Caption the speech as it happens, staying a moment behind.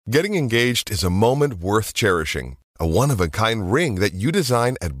Getting engaged is a moment worth cherishing. A one-of-a-kind ring that you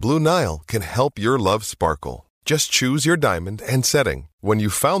design at Blue Nile can help your love sparkle. Just choose your diamond and setting. When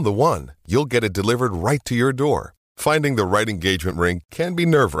you've found the one, you'll get it delivered right to your door. Finding the right engagement ring can be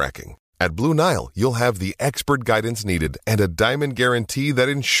nerve-wracking. At Blue Nile, you'll have the expert guidance needed and a diamond guarantee that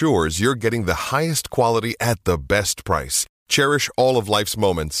ensures you're getting the highest quality at the best price. Cherish all of life's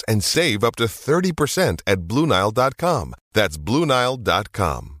moments and save up to 30% at BlueNile.com. That's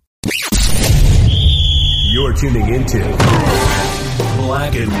BlueNile.com. You're tuning into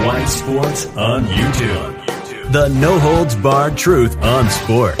Black and White Sports on YouTube. The no-holds-barred truth on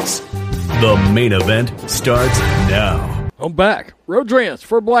sports. The main event starts now. I'm back. Rodrance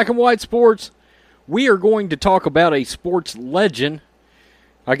for Black and White Sports. We are going to talk about a sports legend.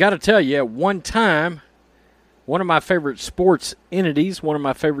 I got to tell you, at one time, one of my favorite sports entities, one of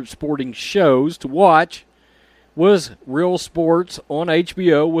my favorite sporting shows to watch was Real Sports on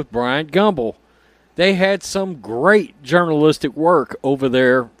HBO with Bryant Gumbel. They had some great journalistic work over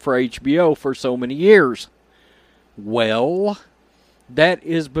there for HBO for so many years. Well, that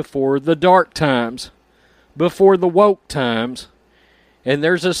is before the dark times, before the woke times, and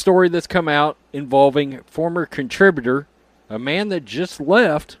there's a story that's come out involving former contributor, a man that just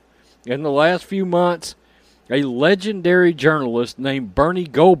left in the last few months, a legendary journalist named Bernie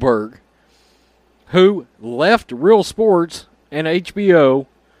Goldberg, who left Real Sports and HBO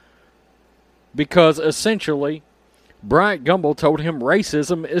because essentially Bryant Gumbel told him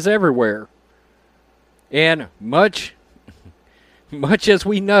racism is everywhere. And much as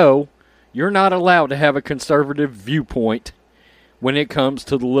we know, you're not allowed to have a conservative viewpoint when it comes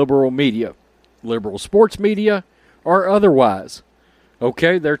to the liberal media, liberal sports media or otherwise.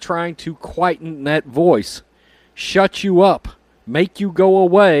 Okay, they're trying to quieten that voice, shut you up, make you go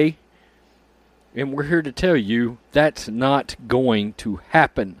away, and we're here to tell you that's not going to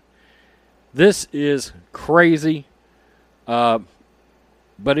happen. This is crazy, but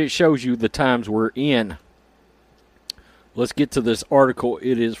it shows you the times we're in. Let's get to this article.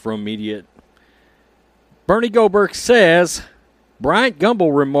 It is from Mediaite. Bernie Goldberg says Bryant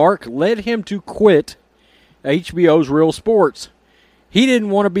Gumbel remark led him to quit HBO's Real Sports. He didn't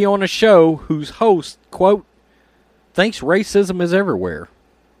want to be on a show whose host, quote, thinks racism is everywhere.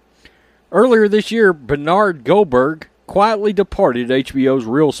 Earlier this year, Bernard Goldberg quietly departed HBO's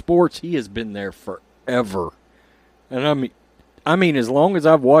Real Sports. He has been there forever. And I mean, as long as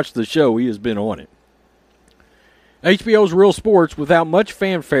I've watched the show, he has been on it. HBO's Real Sports without much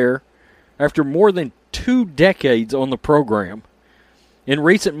fanfare after more than 2 decades on the program. In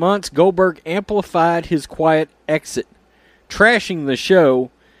recent months, Goldberg amplified his quiet exit, trashing the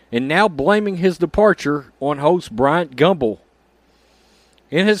show and now blaming his departure on host Bryant Gumbel.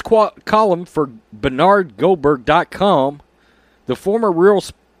 In his column for BernardGoldberg.com, the former Real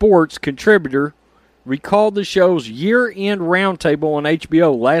Sports contributor recalled the show's year-end roundtable on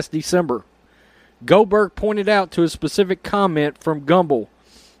HBO last December. Goldberg pointed out to a specific comment from Gumbel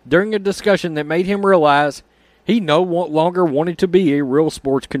during a discussion that made him realize he no longer wanted to be a Real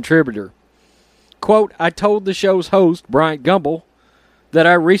Sports contributor. Quote, I told the show's host, Bryant Gumbel, that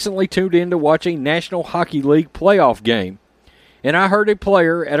I recently tuned in to watch a National Hockey League playoff game, and I heard a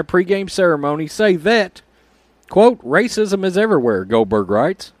player at a pregame ceremony say that, quote, racism is everywhere, Goldberg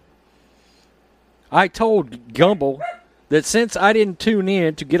writes. I told Gumbel that since I didn't tune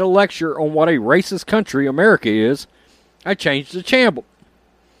in to get a lecture on what a racist country America is, I changed the channel.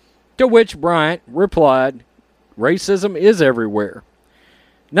 To which Bryant replied, racism is everywhere.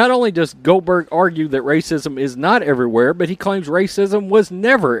 Not only does Goldberg argue that racism is not everywhere, but he claims racism was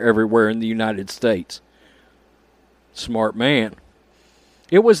never everywhere in the United States. Smart man.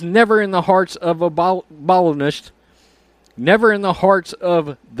 It was never in the hearts of abolitionists, never in the hearts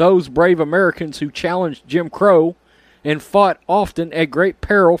of those brave Americans who challenged Jim Crow and fought often at great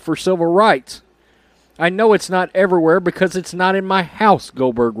peril for civil rights. I know it's not everywhere because it's not in my house,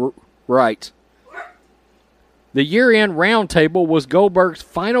 Goldberg writes. The year-end roundtable was Goldberg's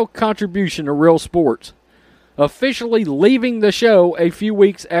final contribution to Real Sports, officially leaving the show a few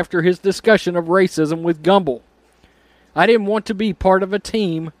weeks after his discussion of racism with Gumbel. I didn't want to be part of a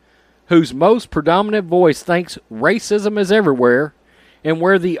team whose most predominant voice thinks racism is everywhere, and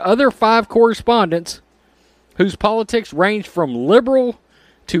where the other 5 correspondents, whose politics range from liberal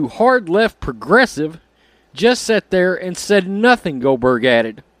to hard-left progressive, just sat there and said nothing, Goldberg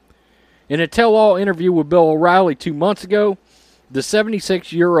added. In a tell-all interview with Bill O'Reilly 2 months ago, the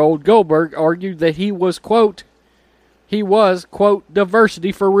 76-year-old Goldberg argued that he was, quote,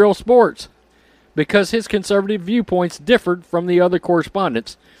 diversity for Real Sports, because his conservative viewpoints differed from the other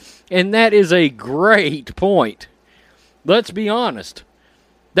correspondents. And that is a great point. Let's be honest.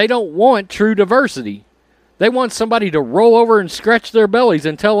 They don't want true diversity. They want somebody to roll over and scratch their bellies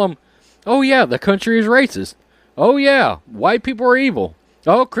and tell them, oh, yeah, the country is racist. Oh, yeah, white people are evil.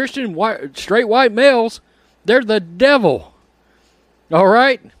 Oh, Christian, straight white males, they're the devil. All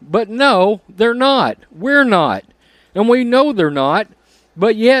right? But no, they're not. We're not. And we know they're not,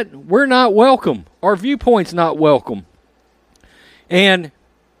 but yet we're not welcome. Our viewpoint's not welcome. And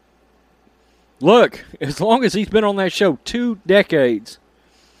look, as long as he's been on that show 2 decades,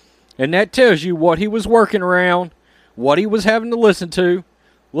 and that tells you what he was working around, what he was having to listen to.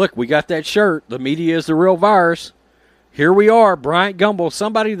 Look, we got that shirt, The Media is the Real Virus. Here we are, Bryant Gumbel,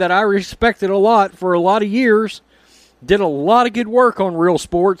 somebody that I respected a lot for a lot of years, did a lot of good work on Real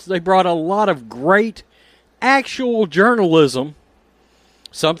Sports. They brought a lot of great actual journalism,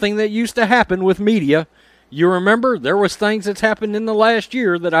 something that used to happen with media. You remember, there was things that's happened in the last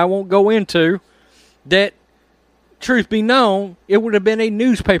year that I won't go into that, truth be known, it would have been a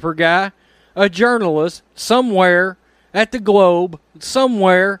newspaper guy, a journalist, somewhere at the Globe,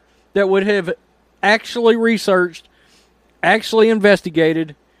 somewhere that would have actually researched, actually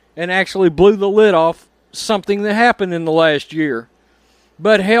investigated, and actually blew the lid off something that happened in the last year.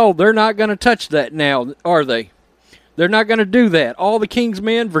 But hell, they're not going to touch that now, are they? They're not going to do that. All the King's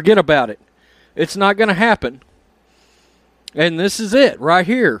men, forget about it. It's not going to happen. And this is it right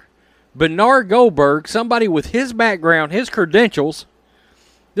here. Bernard Goldberg, somebody with his background, his credentials.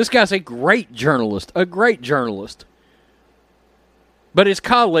 This guy's a great journalist, But his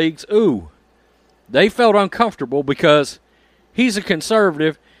colleagues, they felt uncomfortable because he's a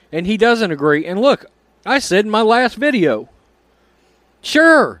conservative and he doesn't agree. And look, I said in my last video,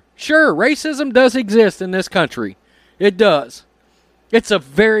 sure, racism does exist in this country. It does. It's a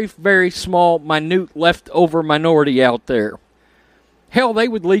very, very small, minute, leftover minority out there. Hell, they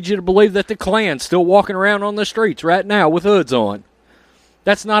would lead you to believe that the Klan's still walking around on the streets right now with hoods on.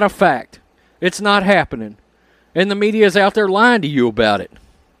 That's not a fact. It's not happening. And the media is out there lying to you about it.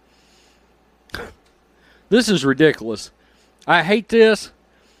 This is ridiculous. I hate this,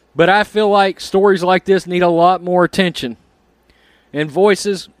 but I feel like stories like this need a lot more attention. And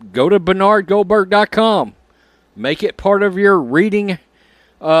voices, go to BernardGoldberg.com. Make it part of your reading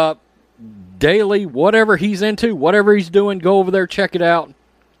daily, whatever he's into, whatever he's doing, go over there, check it out.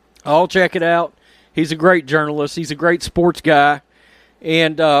 I'll check it out. He's a great journalist. He's a great sports guy.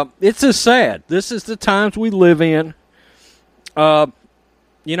 And it's just sad. This is the times we live in.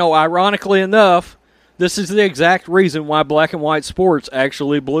 Ironically enough, this is the exact reason why black and white sports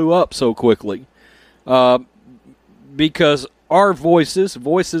actually blew up so quickly. Because our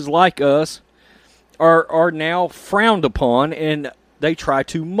voices like us, are now frowned upon, and they try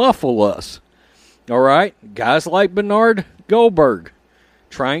to muffle us. All right? Guys like Bernard Goldberg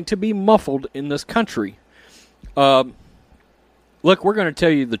trying to be muffled in this country. Look, we're going to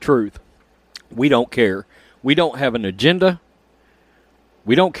tell you the truth. We don't care. We don't have an agenda.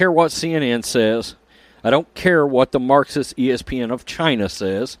 We don't care what CNN says. I don't care what the Marxist ESPN of China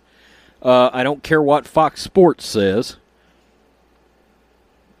says. I don't care what Fox Sports says.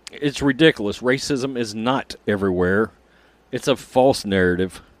 It's ridiculous. Racism is not everywhere. It's a false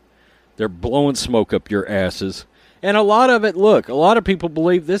narrative. They're blowing smoke up your asses. And a lot of it, look, a lot of people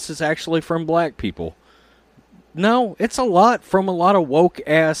believe this is actually from black people. No, it's a lot from a lot of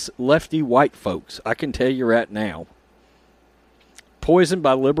woke-ass lefty white folks. I can tell you right now. Poisoned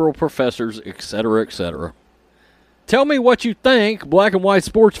by liberal professors, etc., etc. Tell me what you think, black and white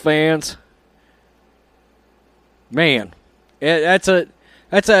sports fans. Man, that's a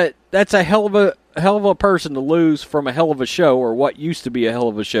hell of a person to lose from a hell of a show, or what used to be a hell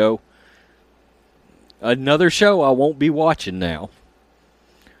of a show. Another show I won't be watching now.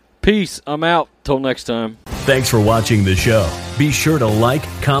 Peace. I'm out. Till next time. Thanks for watching the show. Be sure to like,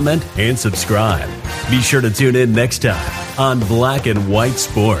 comment, and subscribe. Be sure to tune in next time on Black and White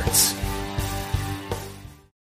Sports.